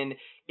this. And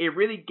it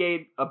really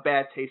gave a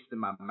bad taste in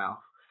my mouth.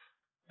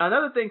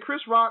 Another thing,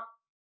 Chris Rock's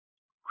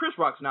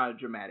not a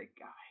dramatic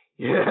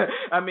guy.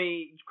 I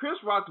mean, Chris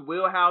Rock's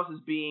wheelhouse is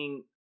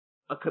being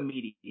a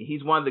comedian.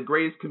 He's one of the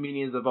greatest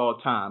comedians of all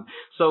time.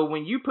 So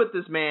when you put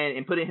this man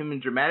and put him in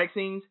dramatic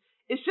scenes,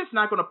 it's just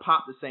not going to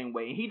pop the same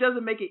way. And he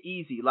doesn't make it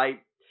easy.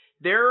 Like,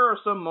 there are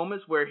some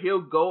moments where he'll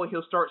go and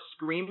he'll start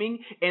screaming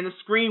and the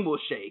screen will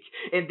shake.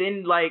 And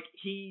then, like,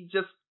 he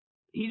just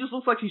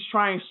looks like he's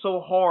trying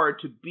so hard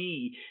to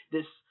be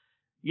this,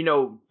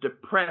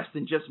 depressed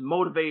and just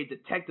motivated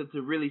detective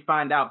to really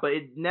find out. But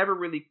it never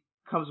really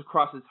comes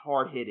across as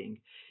hard-hitting.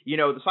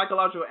 The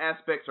psychological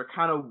aspects are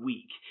kind of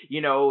weak.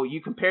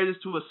 You compare this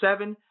to a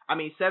 7. I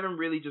mean, 7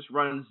 really just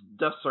runs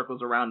dust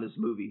circles around this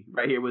movie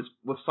right here with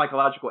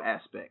psychological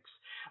aspects.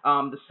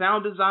 The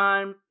sound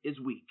design is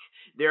weak.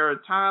 There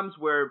are times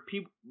where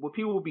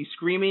people will be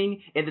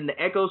screaming, and then the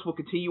echoes will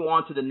continue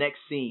on to the next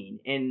scene,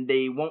 and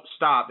they won't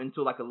stop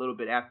until like a little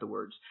bit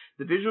afterwards.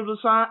 The visual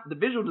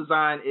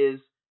design is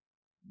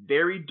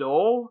very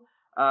dull.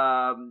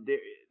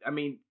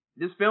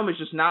 This film is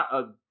just not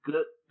a good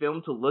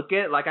film to look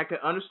at. Like, I could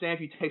understand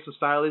if you take some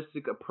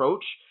stylistic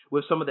approach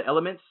with some of the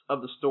elements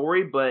of the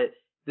story, but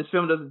this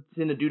film doesn't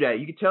tend to do that.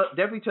 You can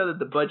definitely tell that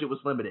the budget was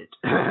limited.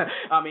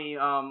 I mean,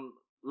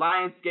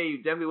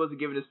 Lionsgate definitely wasn't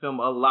giving this film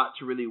a lot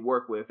to really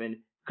work with. And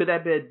could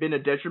that have been a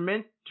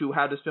detriment to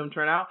how this film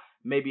turned out?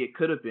 Maybe it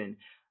could have been.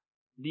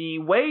 The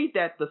way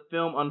that the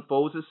film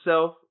unfolds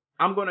itself,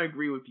 I'm going to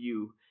agree with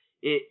you.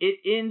 It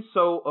ends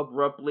so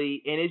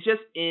abruptly, and it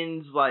just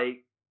ends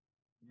like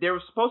there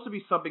was supposed to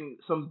be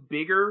some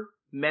bigger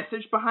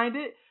message behind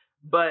it,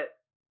 but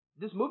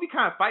this movie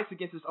kind of fights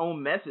against its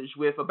own message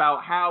with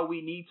about how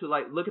we need to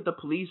like look at the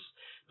police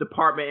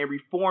department and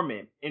reform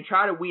it and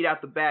try to weed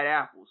out the bad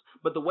apples.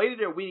 But the way that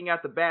they're weeding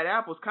out the bad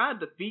apples kind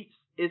of defeats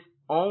its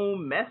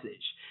own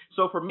message.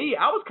 So for me,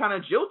 I was kind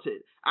of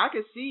jilted. I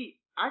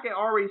can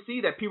already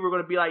see that people are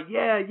going to be like,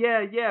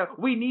 yeah,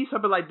 we need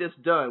something like this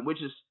done,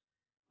 which is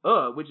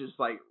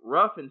like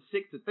rough and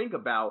sick to think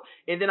about.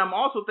 And then I'm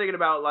also thinking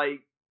about like,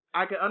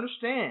 I can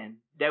understand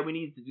that we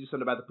need to do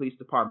something about the police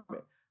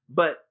department,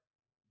 but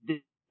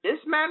this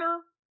matter,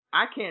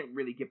 I can't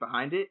really get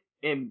behind it.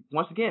 And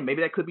once again,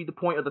 maybe that could be the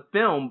point of the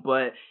film,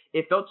 but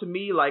it felt to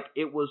me like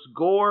it was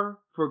gore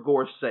for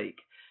gore's sake.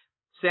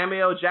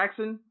 Samuel L.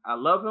 Jackson, I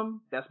love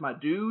him. That's my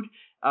dude.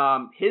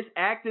 His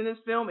act in this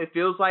film, it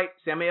feels like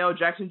Samuel L.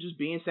 Jackson just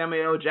being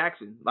Samuel L.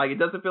 Jackson. Like, it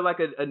doesn't feel like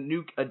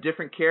a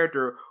different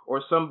character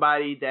or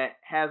somebody that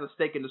has a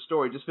stake in the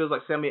story. It just feels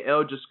like Samuel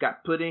L. just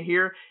got put in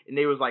here and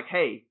they was like,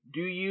 hey,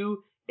 do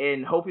you?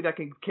 And hopefully that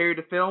can carry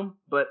the film,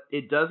 but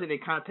it doesn't.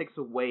 It kind of takes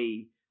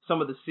away some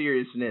of the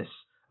seriousness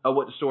of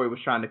what the story was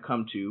trying to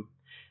come to.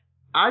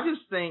 I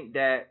just think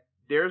that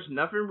there's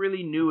nothing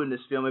really new in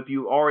this film if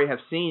you already have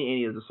seen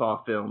any of the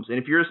Saw films. And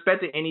if you're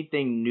expecting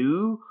anything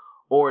new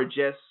or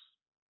just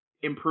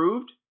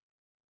improved,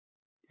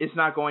 it's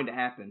not going to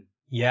happen.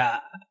 Yeah,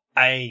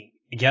 I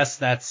guess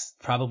that's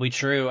probably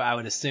true. I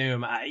would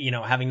assume,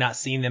 having not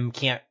seen them,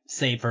 can't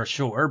say for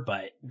sure,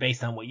 but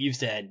based on what you've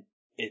said,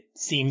 it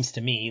seems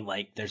to me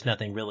like there's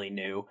nothing really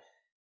new.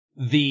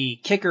 The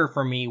kicker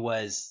for me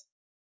was,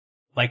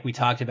 like we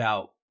talked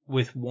about,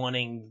 with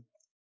wanting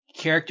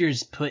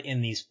characters put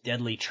in these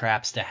deadly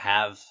traps to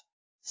have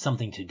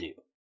something to do.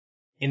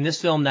 In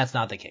this film, that's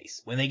not the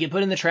case. When they get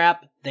put in the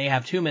trap, they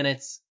have 2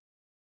 minutes.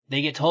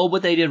 They get told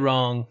what they did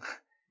wrong.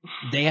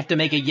 They have to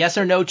make a yes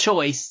or no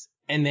choice,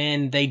 and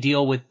then they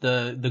deal with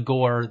the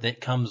gore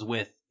that comes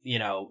with,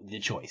 the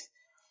choice.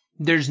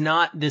 There's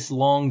not this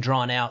long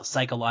drawn out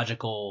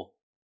psychological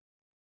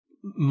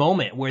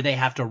moment where they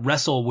have to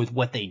wrestle with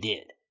what they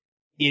did.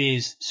 It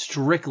is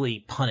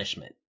strictly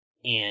punishment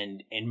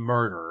and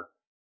murder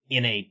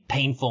in a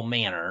painful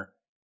manner.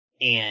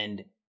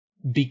 And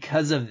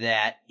because of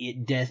that,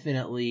 it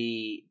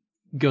definitely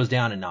goes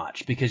down a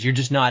notch because you're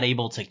just not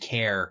able to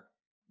care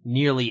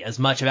nearly as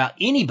much about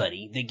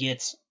anybody that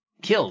gets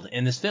killed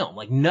in this film.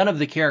 Like, none of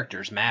the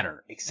characters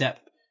matter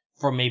except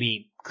for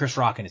maybe Chris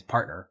Rock and his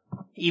partner.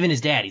 Even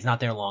his dad, he's not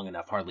there long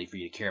enough hardly for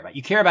you to care about.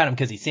 You care about him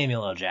because he's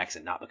Samuel L.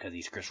 Jackson, not because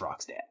he's Chris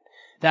Rock's dad.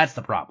 That's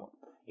the problem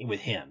with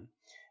him.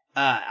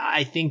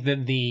 I think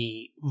that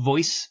the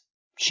voice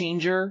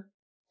changer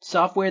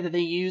software that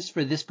they use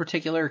for this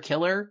particular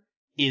killer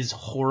is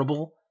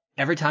horrible.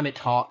 Every time it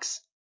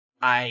talks,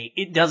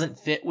 it doesn't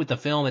fit with the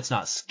film. It's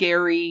not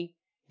scary.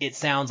 It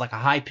sounds like a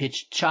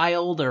high-pitched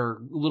child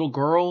or little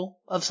girl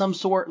of some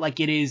sort.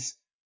 Like, it is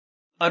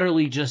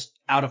utterly just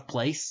out of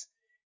place.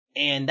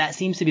 And that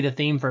seems to be the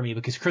theme for me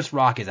because Chris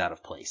Rock is out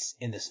of place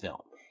in this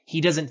film. He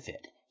doesn't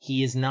fit.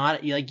 He is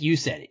not, like you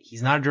said it,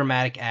 he's not a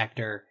dramatic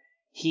actor.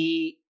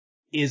 He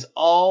is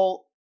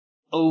all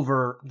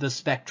over the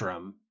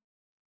spectrum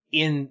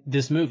in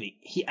this movie.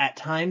 At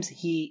times,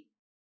 he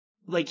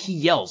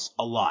yells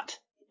a lot.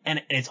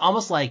 And it's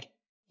almost like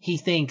he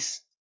thinks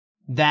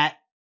that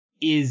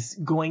is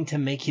going to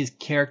make his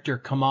character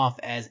come off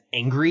as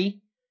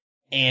angry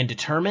and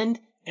determined.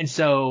 And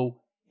so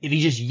if he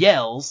just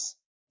yells,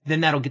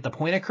 then that'll get the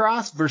point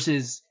across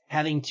versus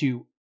having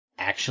to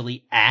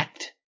actually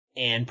act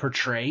and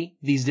portray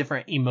these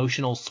different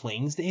emotional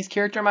swings that his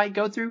character might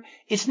go through.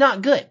 It's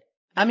not good.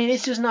 I mean,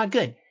 it's just not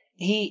good.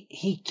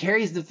 He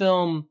carries the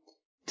film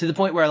to the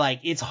point where,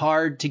 like, it's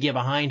hard to get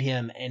behind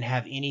him and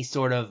have any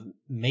sort of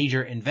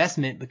major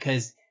investment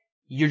because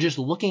you're just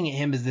looking at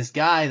him as this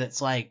guy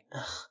that's like,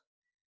 ugh,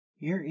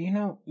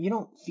 you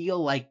don't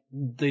feel like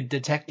the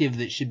detective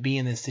that should be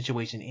in this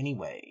situation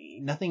anyway.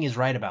 Nothing is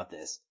right about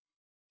this.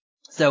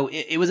 So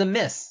it was a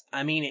miss.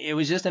 I mean, it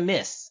was just a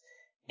miss.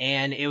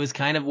 And it was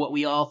kind of what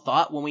we all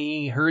thought when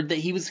we heard that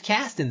he was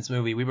cast in this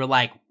movie. We were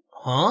like,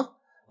 huh?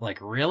 Like,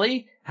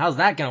 really? How's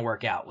that going to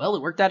work out? Well,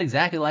 it worked out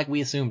exactly like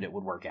we assumed it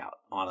would work out,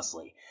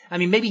 honestly. I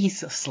mean, maybe he's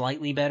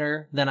slightly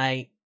better than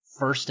I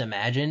first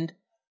imagined,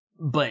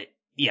 but,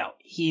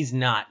 he's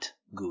not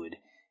good.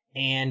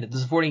 And the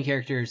supporting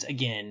characters,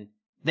 again,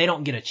 they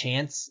don't get a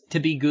chance to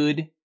be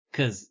good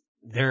because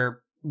the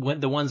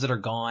ones that are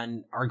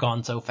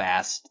gone so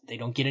fast. They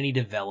don't get any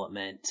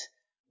development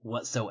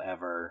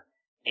whatsoever.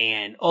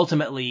 And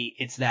ultimately,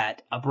 it's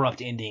that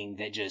abrupt ending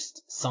that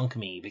just sunk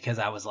me because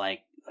I was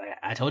like,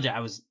 I told you,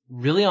 I was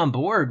really on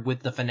board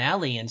with the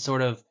finale and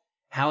sort of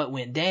how it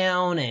went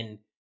down and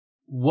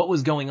what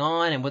was going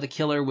on and what the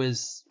killer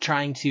was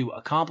trying to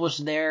accomplish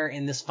there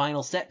in this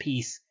final set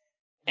piece.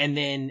 And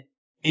then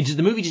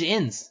the movie just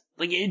ends.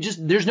 Like,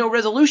 there's no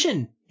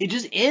resolution. It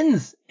just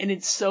ends. And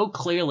it's so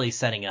clearly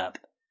setting up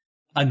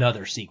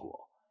another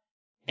sequel.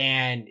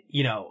 And,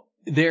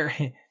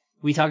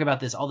 we talk about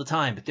this all the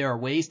time, but there are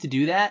ways to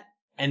do that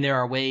and there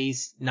are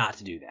ways not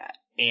to do that.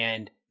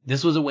 And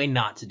this was a way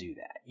not to do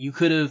that. You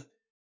could have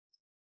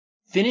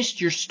finished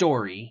your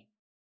story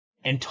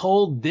and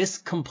told this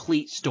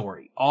complete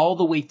story all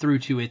the way through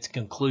to its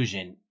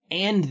conclusion,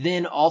 and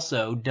then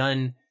also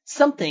done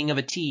something of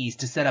a tease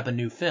to set up a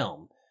new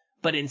film.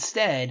 But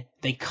instead,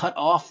 they cut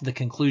off the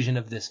conclusion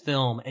of this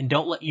film and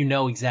don't let you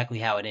know exactly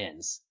how it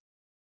ends.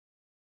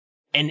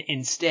 And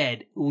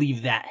instead,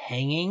 leave that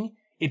hanging.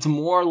 It's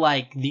more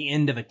like the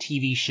end of a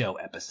TV show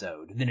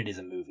episode than it is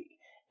a movie.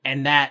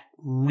 And that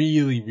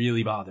really,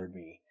 really bothered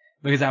me.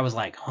 Because I was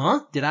like,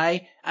 huh?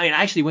 I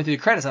actually went through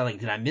the credits. I was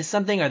like, did I miss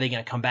something? Are they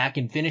going to come back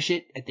and finish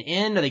it at the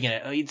end? Are they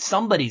going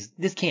to,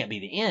 this can't be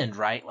the end,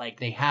 right? Like,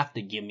 they have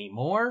to give me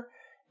more.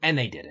 And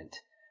they didn't.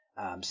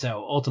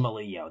 So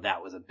ultimately,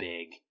 that was a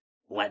big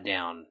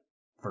letdown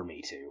for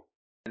me too.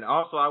 And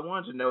also, I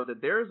wanted to know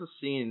that there is a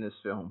scene in this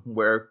film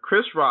where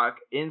Chris Rock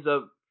ends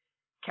up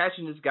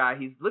catching this guy.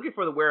 He's looking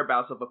for the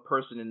whereabouts of a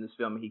person in this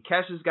film. He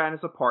catches this guy in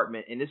his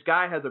apartment, and this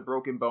guy has a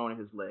broken bone in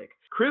his leg.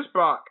 Chris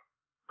Rock,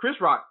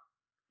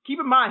 keep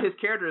in mind his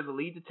character is a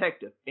lead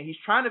detective, and he's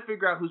trying to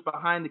figure out who's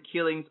behind the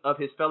killings of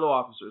his fellow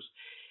officers.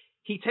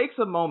 He takes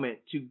a moment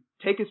to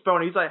take his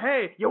phone. He's like,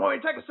 hey, you want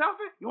me to take a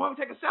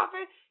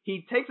selfie?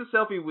 He takes a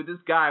selfie with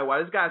this guy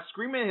while this guy's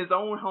screaming in his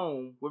own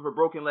home with a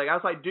broken leg. I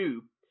was like,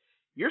 dude,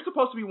 you're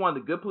supposed to be one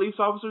of the good police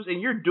officers,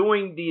 and you're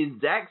doing the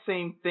exact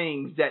same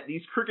things that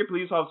these crooked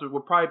police officers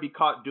would probably be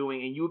caught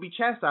doing, and you would be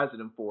chastising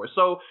them for.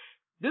 So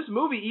this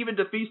movie even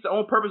defeats the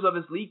own purpose of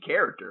its lead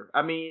character.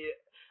 I mean,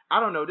 I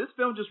don't know. This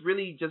film just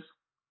really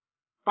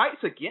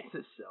fights against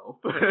itself.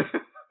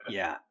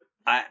 Yeah.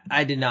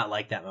 I did not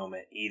like that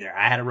moment either.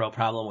 I had a real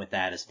problem with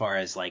that as far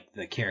as like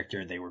the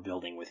character they were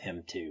building with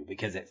him too,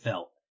 because it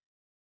felt,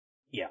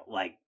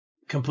 like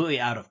completely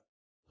out of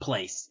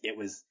place. It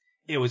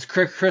was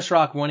Chris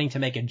Rock wanting to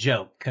make a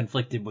joke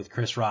conflicted with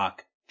Chris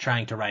Rock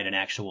trying to write an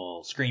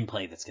actual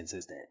screenplay that's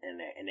consistent,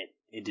 and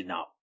it did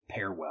not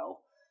pair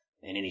well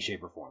in any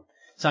shape or form.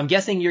 So I'm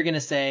guessing you're going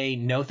to say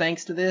no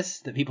thanks to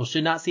this, that people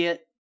should not see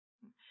it?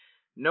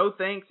 No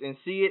thanks, and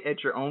see it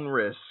at your own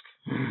risk.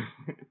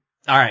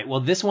 All right. Well,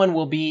 this one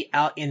will be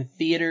out in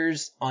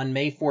theaters on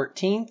May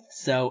 14th.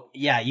 So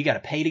yeah, you got to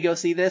pay to go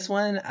see this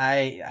one.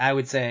 I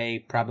would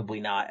say probably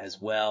not as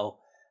well.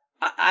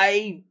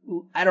 I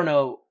don't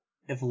know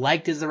if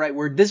liked is the right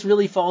word. This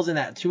really falls in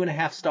that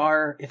 2.5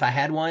 star if I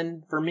had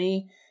one for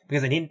me,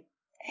 because I didn't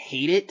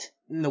hate it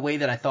in the way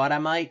that I thought I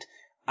might.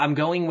 I'm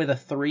going with a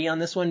 3 on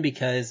this one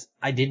because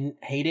I didn't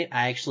hate it.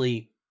 I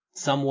actually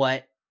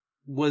somewhat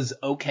was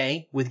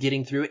okay with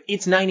getting through it.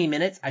 It's 90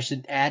 minutes. I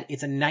should add,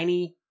 it's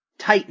a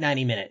tight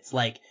 90 minutes.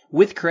 Like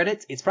with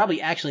credits, it's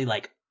probably actually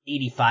like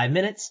 85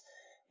 minutes,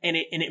 and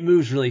it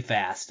moves really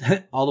fast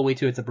all the way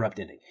to its abrupt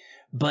ending.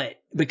 But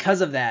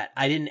because of that,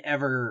 I didn't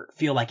ever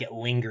feel like it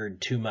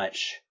lingered too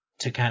much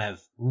to kind of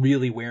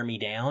really wear me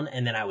down,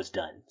 and then I was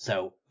done.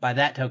 So by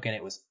that token,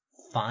 it was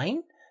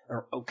fine,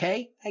 or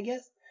okay, I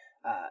guess.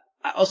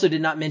 I also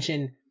did not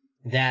mention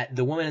that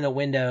The Woman in the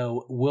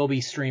Window will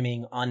be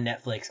streaming on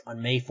Netflix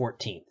on May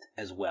 14th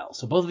as well.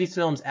 So both of these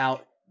films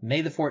out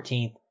May the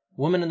 14th.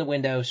 Woman in the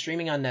Window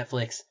streaming on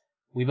Netflix.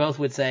 We both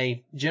would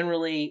say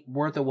generally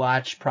worth a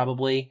watch,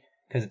 probably,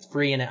 because it's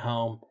free and at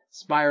home.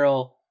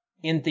 Spiral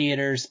in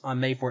theaters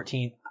on May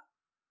 14th.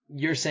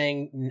 You're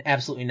saying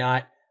absolutely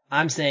not.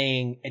 I'm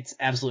saying it's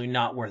absolutely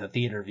not worth a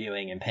theater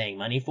viewing and paying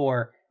money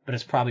for, but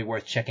it's probably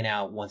worth checking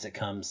out once it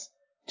comes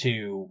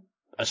to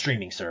a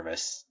streaming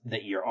service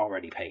that you're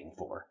already paying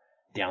for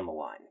down the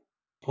line.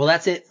 Well,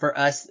 that's it for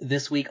us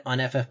this week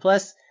on FF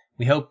Plus.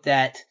 We hope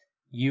that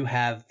you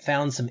have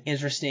found some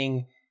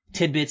interesting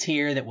tidbits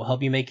here that will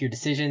help you make your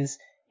decisions,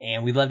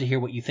 and we'd love to hear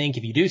what you think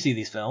if you do see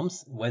these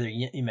films. Whether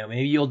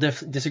maybe you'll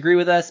disagree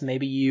with us,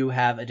 maybe you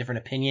have a different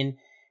opinion.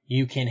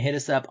 You can hit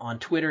us up on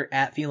Twitter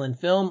at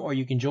FeelinFilm, or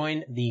you can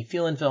join the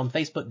Feelin' Film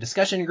Facebook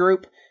discussion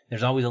group.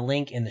 There's always a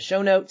link in the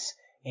show notes,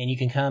 and you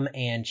can come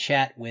and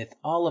chat with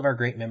all of our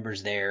great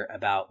members there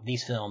about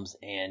these films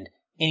and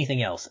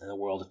anything else in the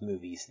world of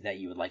movies that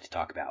you would like to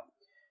talk about.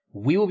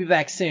 We will be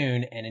back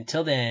soon, and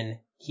until then,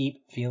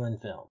 keep feelin'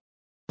 film.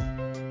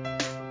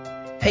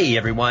 Hey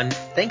everyone,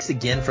 thanks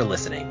again for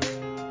listening.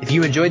 If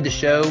you enjoyed the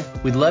show,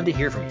 we'd love to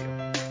hear from you.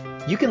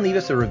 You can leave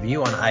us a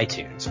review on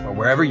iTunes or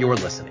wherever you're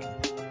listening.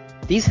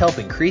 These help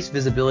increase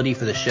visibility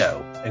for the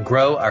show and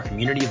grow our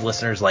community of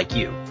listeners like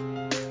you.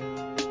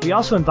 We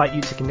also invite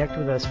you to connect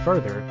with us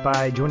further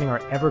by joining our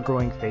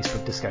ever-growing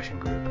Facebook discussion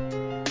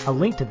group. A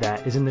link to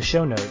that is in the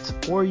show notes,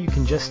 or you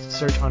can just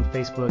search on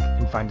Facebook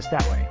and find us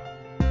that way.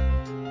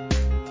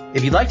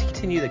 If you'd like to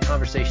continue the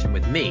conversation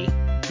with me,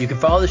 you can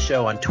follow the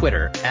show on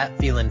Twitter at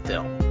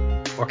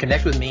FeelinFilm, or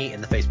connect with me in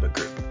the Facebook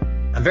group.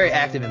 I'm very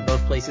active in both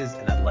places,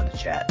 and I'd love to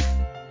chat.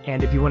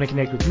 And if you want to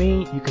connect with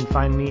me, you can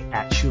find me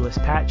at Shoeless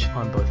Patch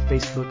on both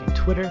Facebook and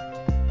Twitter,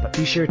 but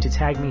be sure to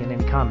tag me in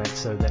any comments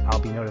so that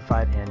I'll be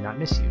notified and not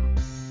miss you.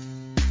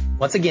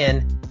 Once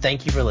again,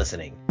 thank you for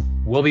listening.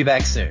 We'll be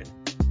back soon.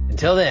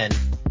 Until then,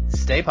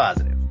 stay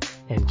positive.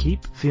 And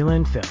keep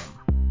feeling film.